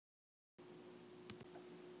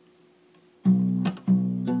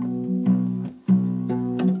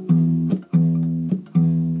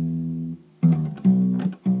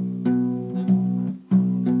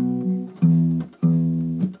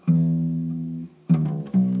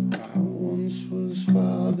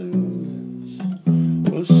fatherless,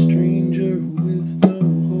 a stranger with no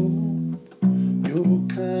hope. Your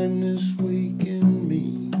kindness waking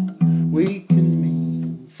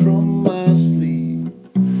me from my sleep.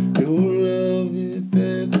 Your love, it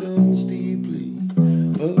beckons deeply,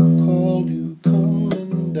 a call to come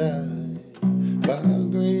and die. By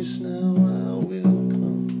grace now I will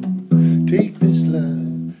come. Take this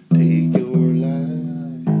life, take your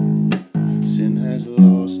life. Sin has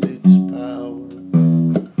lost its power,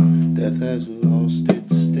 death has lost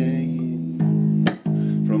its sting.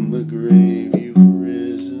 From the grave you've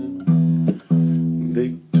risen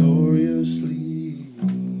victoriously.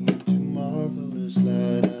 To marvelous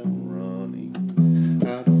light I'm running,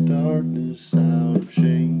 out of darkness, out of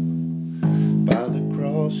shame. By the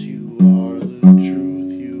cross you are the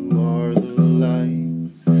truth, you are the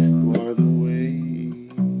light, you are the way.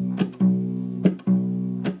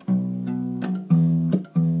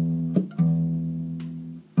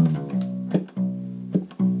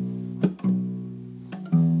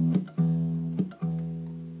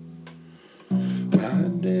 My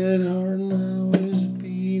dead heart now is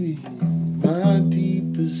beating, my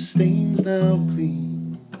deepest stains now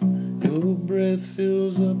clean. Your breath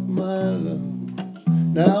fills up my lungs,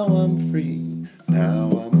 now I'm free,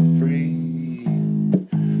 now I'm free.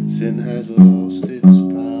 Sin has lost its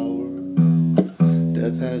power,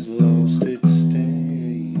 death has lost its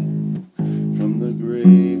sting. From the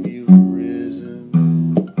grave you've risen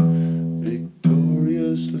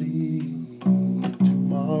victoriously. To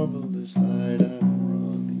marvelous light I'm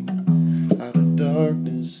running, out of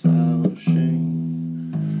darkness, out of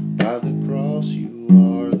shame. By the cross you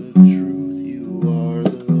are the truth, you are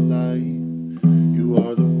the light, you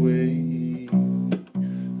are the way.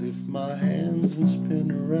 Lift my hands and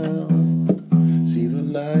spin around, see the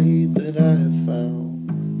light that I have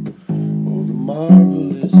found. Oh, the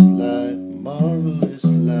marvelous light, marvelous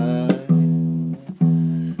light.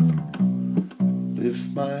 Lift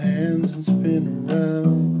my hands and spin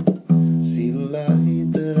around,